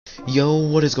Yo,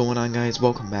 what is going on, guys?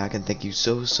 Welcome back, and thank you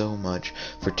so much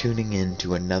for tuning in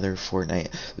to another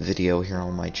Fortnite video here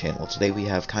on my channel. Today we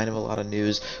have kind of a lot of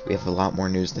news. We have a lot more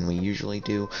news than we usually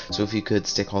do, so if you could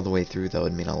stick all the way through, that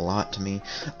would mean a lot to me.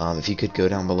 If you could go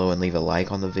down below and leave a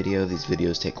like on the video. These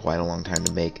videos take quite a long time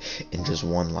to make, and just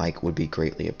one like would be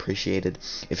greatly appreciated.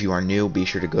 If you are new, be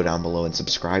sure to go down below and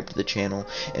subscribe to the channel,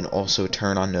 and also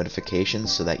turn on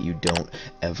notifications so that you don't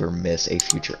ever miss a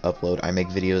future upload. I make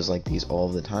videos like these all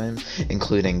the time,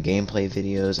 including gameplay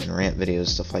videos and rant videos,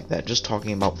 stuff like that, just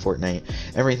talking about Fortnite,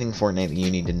 everything Fortnite that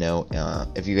you need to know.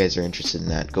 If you guys are interested in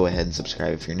that, go ahead and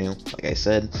subscribe if you're new. Like I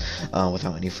said,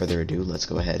 without any further ado, let's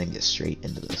go ahead and get straight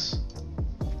into this.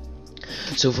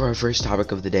 So for our first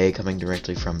topic of the day, coming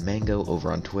directly from Mango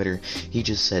over on Twitter, he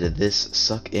just said this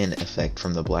suck-in effect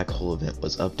from the black hole event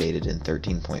was updated in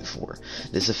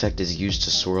 13.4. This effect is used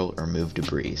to swirl or move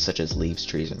debris, such as leaves,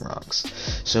 trees, and rocks.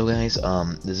 So guys,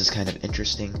 this is kind of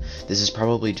interesting. This is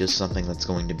probably just something that's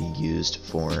going to be used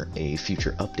for a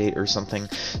future update or something.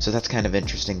 So that's kind of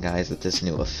interesting, guys, that this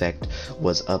new effect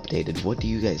was updated. What do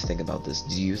you guys think about this?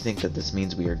 Do you think that this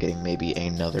means we are getting maybe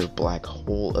another black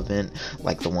hole event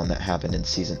like the one that happened in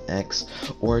Season X,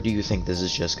 or do you think this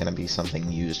is just going to be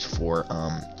something used for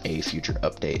a future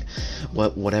update?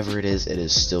 Whatever it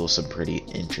is still some pretty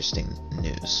interesting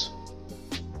news.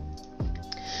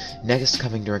 Next,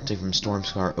 coming directly from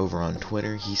Stormscar over on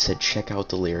Twitter, he said check out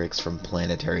the lyrics from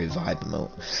Planetary Vibe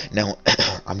Emote. Now,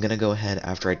 I'm gonna go ahead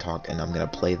after I talk and I'm gonna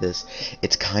play this.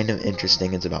 It's kind of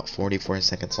interesting. It's about 44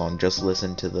 seconds long. Just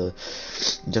listen to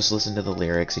the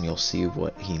lyrics and you'll see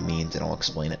what he means, and I'll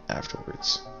explain it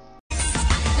afterwards.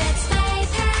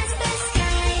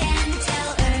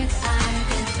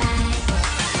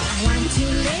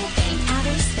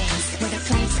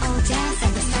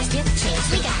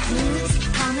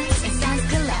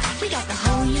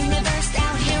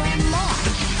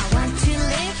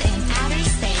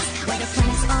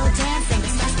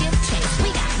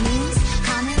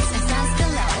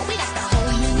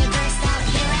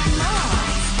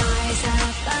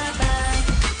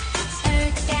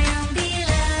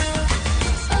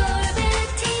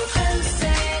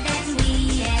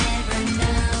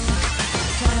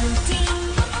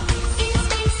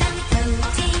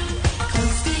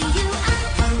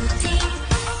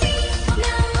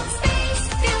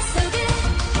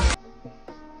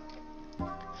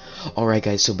 Alright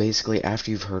guys, so basically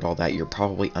after you've heard all that, you're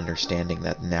probably understanding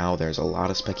that now there's a lot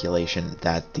of speculation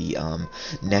that the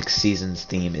next season's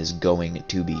theme is going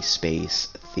to be space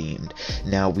themed.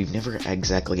 Now, we've never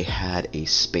exactly had a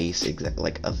space,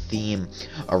 like a theme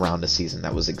around a season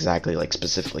that was exactly like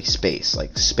specifically space,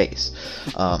 like space.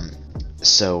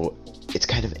 So it's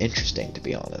kind of interesting, to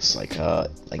be honest. Like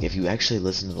if you actually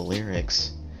listen to the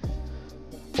lyrics,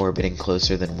 orbiting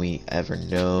closer than we ever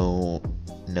known,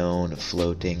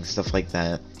 floating, stuff like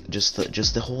that, just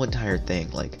the whole entire thing,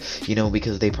 like, you know,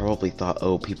 because they probably thought,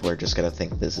 oh, people are just gonna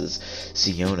think this is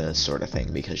Siona's sort of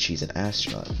thing because she's an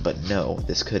astronaut, but no,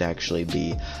 this could actually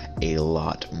be a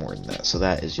lot more than that. So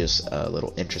that is just a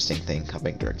little interesting thing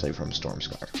coming directly from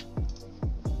Stormscar.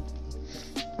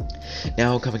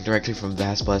 Now, coming directly from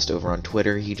VastBlast over on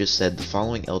Twitter, he just said the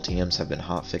following LTMs have been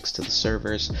hotfixed to the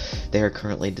servers. They are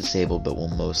currently disabled but will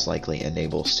most likely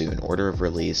enable soon. Order of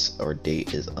release or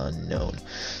date is unknown.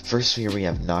 First here we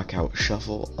have Knockout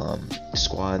Shuffle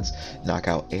squads,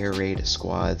 Knockout Air Raid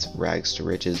squads, Rags to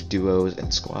Riches duos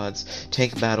and squads,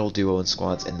 Tank Battle duo and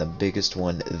squads, and the biggest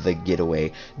one, the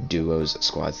Getaway duos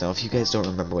squads. Now, if you guys don't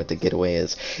remember what the Getaway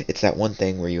is, it's that one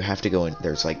thing where you have to go in,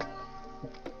 there's like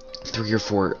 3 or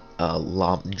 4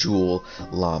 jewel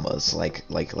llamas, like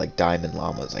diamond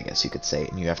llamas, I guess you could say,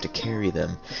 and you have to carry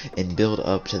them and build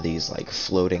up to these like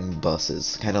floating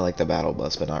buses, kind of like the battle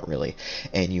bus, but not really.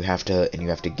 And you have to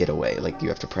get away, like you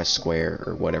have to press square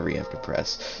or whatever you have to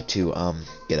press to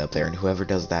get up there, and whoever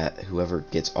does that, whoever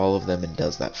gets all of them and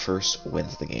does that first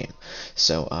wins the game.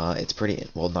 So it's pretty,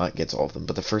 well, not gets all of them,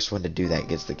 but the first one to do that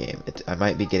gets the game. I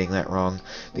might be getting that wrong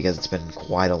because it's been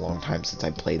quite a long time since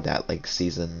I played that, like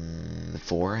season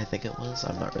 4, I think it was.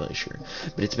 I'm not really sure,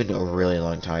 but it's been a really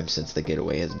long time since the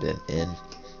Getaway has been in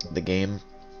the game.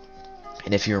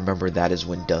 And if you remember, that is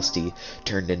when Dusty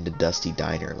turned into Dusty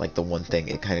Diner, like the one thing,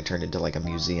 it kind of turned into like a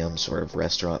museum sort of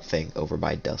restaurant thing over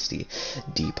by Dusty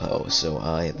Depot. So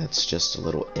that's just a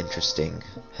little interesting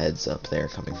heads up there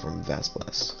coming from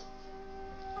VastBlast.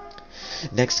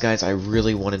 Next, guys, I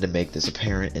really wanted to make this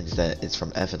apparent, and that it's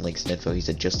from F and Links and Info. He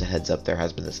said, just a heads up, there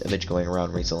has been this image going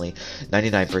around recently.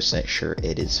 99% sure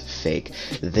it is fake.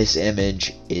 This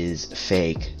image is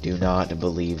fake. Do not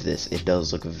believe this. It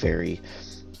does look very,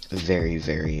 very,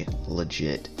 very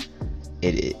legit.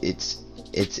 It's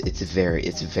it's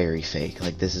very fake.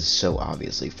 Like, this is so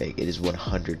obviously fake. It is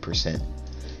 100%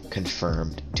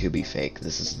 confirmed to be fake.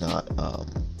 This is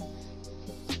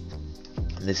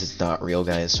not real,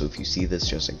 guys. So if you see this,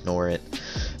 just ignore it,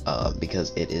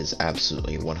 because it is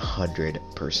absolutely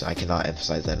 100%. I cannot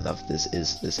emphasize that enough.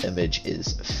 This image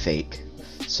is fake.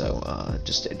 So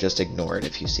just ignore it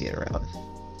if you see it around.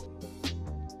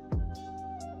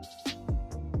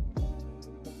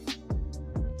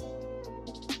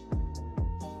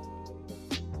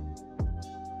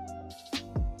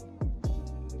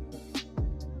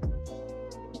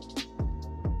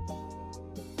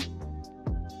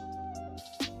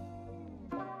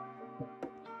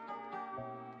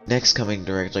 Next, coming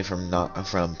directly from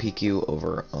PQ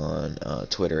over on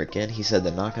Twitter again, he said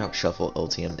the Knockout Shuffle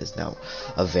LTM is now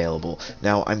available.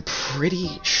 Now, I'm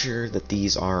pretty sure that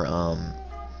these are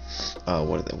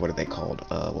what are they called?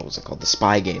 What was it called? The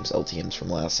Spy Games LTMs from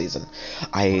last season.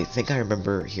 I think I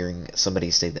remember hearing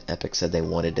somebody say that Epic said they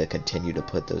wanted to continue to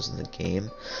put those in the game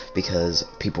because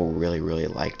people really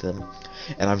liked them,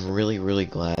 and I'm really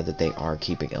glad that they are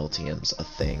keeping LTMs a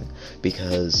thing,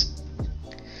 because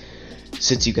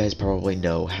since you guys probably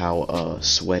know how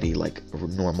sweaty like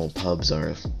normal pubs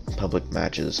are, public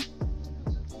matches,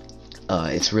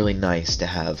 it's really nice to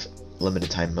have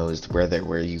limited time modes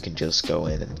where you can just go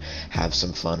in and have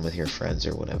some fun with your friends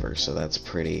or whatever. So that's a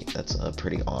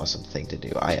pretty awesome thing to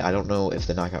do. I don't know if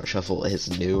the Knockout Shuffle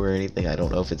is new or anything. I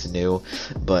don't know if it's new,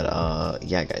 but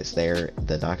yeah, guys,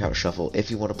 the Knockout Shuffle,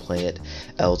 if you want to play it,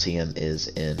 LTM is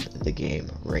in the game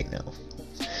right now.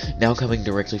 Now, coming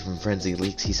directly from Frenzy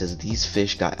Leaks, he says these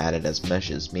fish got added as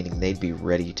meshes, meaning they'd be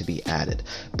ready to be added,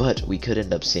 but we could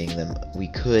end up seeing them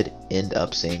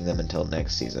until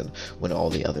next season when all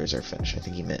the others are finished. I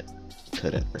think he meant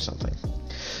couldn't or something.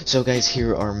 So guys,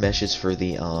 here are meshes for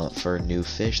the for new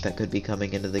fish that could be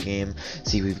coming into the game.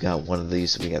 See, we've got one of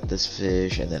these. We got this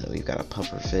fish, and then we've got a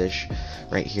puffer fish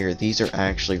right here. These are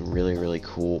actually really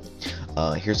cool.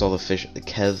 Here's all the fish: the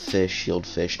Kev fish, shield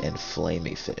fish, and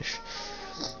flamey fish.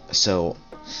 So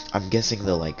I'm guessing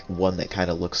the one that kind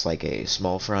of looks like a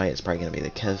small fry is probably gonna be the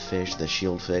Kev fish, the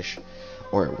shield fish,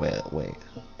 or wait,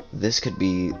 this could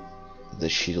be the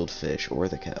shield fish or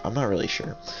the Kev. I'm not really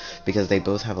sure, because they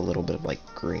both have a little bit of like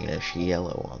greenish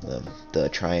yellow on them, the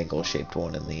triangle shaped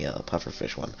one and the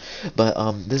pufferfish one. But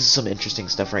this is some interesting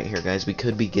stuff right here, guys. We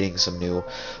could be getting some new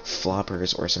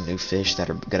floppers or some new fish that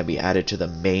are going to be added to the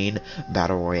main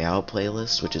Battle Royale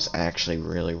playlist, which is actually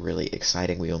really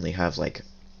exciting. We only have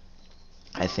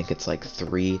I think it's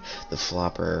 3, the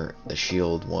flopper, the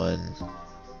shield one,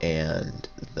 and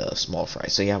the small fry.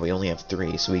 So yeah, we only have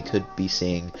 3, so we could be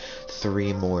seeing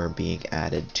 3 more being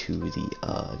added to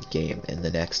the game in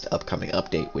the next upcoming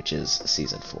update, which is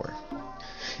Season 4.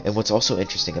 And what's also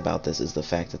interesting about this is the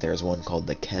fact that there's one called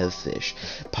the Kev fish,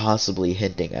 possibly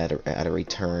hinting at a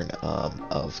return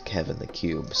of Kevin the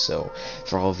Cube. So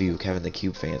for all of you Kevin the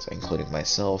Cube fans, including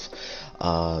myself,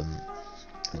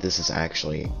 this is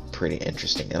actually pretty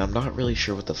interesting, and I'm not really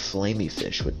sure what the flamey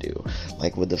fish would do.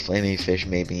 Would the flamey fish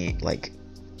maybe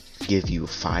give you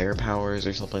fire powers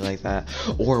or something like that,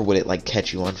 or would it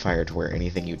catch you on fire to where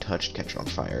anything you touched catch on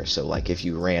fire? So if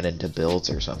you ran into builds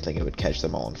or something, it would catch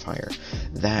them all on fire.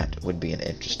 That would be an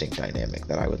interesting dynamic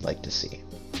that I would like to see.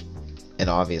 And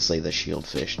obviously the shield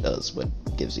fish does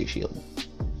what gives you shield.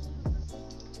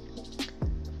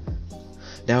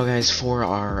 Now guys, for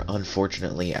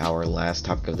unfortunately our last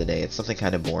topic of the day, it's something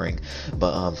kind of boring,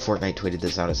 but Fortnite tweeted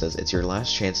this out. It says, it's your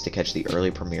last chance to catch the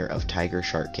early premiere of Tiger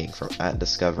Shark King from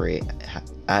 @Discovery's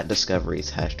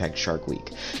 #Shark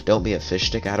Week. Don't be a fish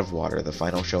stick out of water. The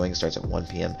final showing starts at 1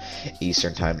 p.m.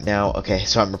 Eastern time. Now, okay,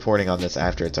 so I'm reporting on this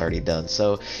after it's already done,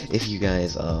 so if you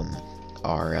guys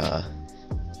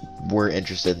were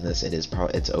interested in this,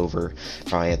 it's over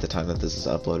probably at the time that this is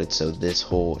uploaded, so this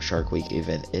whole Shark Week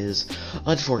event is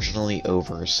unfortunately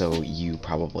over, so you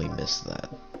probably missed that.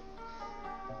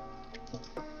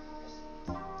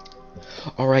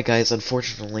 Alright guys,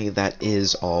 unfortunately that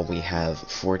is all we have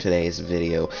for today's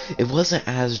video. It wasn't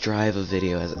as dry of a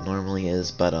video as it normally is,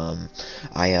 but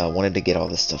I wanted to get all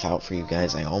this stuff out for you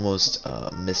guys. I almost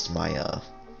missed my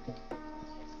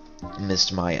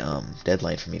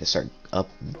deadline for me to start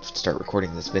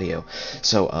recording this video,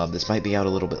 so this might be out a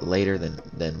little bit later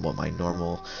than what my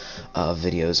normal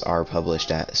videos are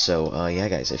published at. So yeah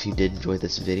guys, if you did enjoy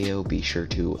this video, be sure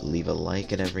to leave a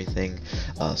like and everything,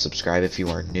 subscribe if you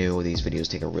are new. These videos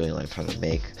take a really long time to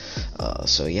make,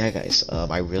 so yeah guys,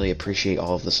 I really appreciate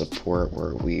all of the support.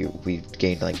 We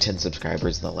gained 10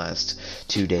 subscribers in the last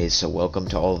 2 days, so welcome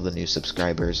to all of the new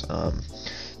subscribers.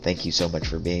 Thank you so much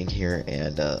for being here,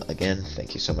 and again,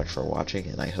 thank you so much for watching,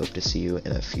 and I hope to see you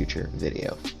in a future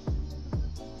video.